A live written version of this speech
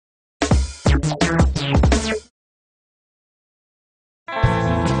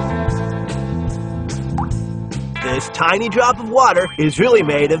This tiny drop of water is really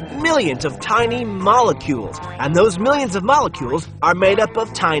made of millions of tiny molecules, and those millions of molecules are made up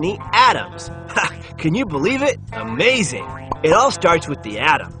of tiny atoms. Can you believe it? Amazing! It all starts with the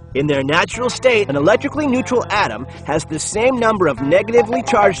atom. In their natural state, an electrically neutral atom has the same number of negatively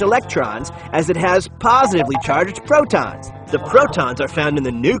charged electrons as it has positively charged protons. The protons are found in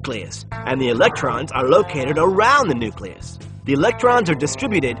the nucleus, and the electrons are located around the nucleus. The electrons are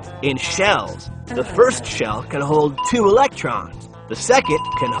distributed in shells. The first shell can hold 2 electrons, the second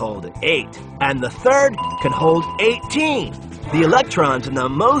can hold 8, and the third can hold 18. The electrons in the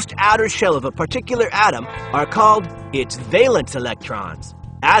most outer shell of a particular atom are called its valence electrons.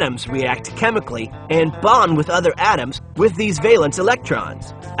 Atoms react chemically and bond with other atoms with these valence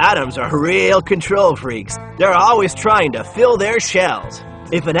electrons. Atoms are real control freaks. They're always trying to fill their shells.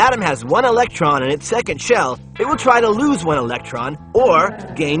 If an atom has 1 electron in its second shell, it will try to lose 1 electron or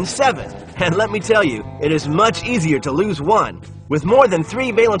gain 7. And let me tell you, it is much easier to lose 1. With more than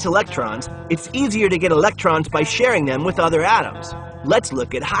 3 valence electrons, it's easier to get electrons by sharing them with other atoms. Let's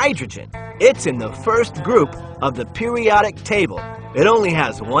look at hydrogen. It's in the first group of the periodic table. It only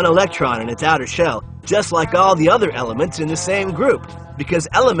has 1 electron in its outer shell, just like all the other elements in the same group, because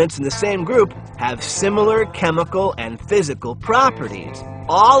elements in the same group have similar chemical and physical properties.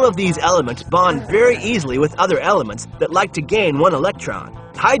 All of these elements bond very easily with other elements that like to gain 1 electron.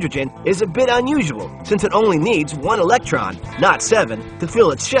 Hydrogen is a bit unusual, since it only needs 1 electron, not 7, to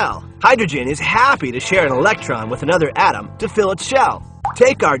fill its shell. Hydrogen is happy to share an electron with another atom to fill its shell.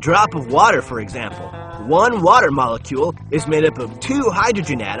 Take our drop of water, for example. 1 water molecule is made up of 2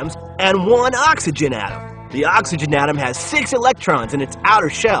 hydrogen atoms and 1 oxygen atom. The oxygen atom has 6 electrons in its outer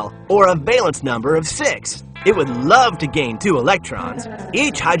shell, or a valence number of 6. It would love to gain 2 electrons.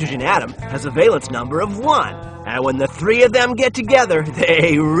 Each hydrogen atom has a valence number of 1. And when the 3 of them get together,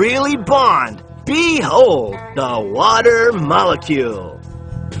 they really bond. Behold, the water molecule.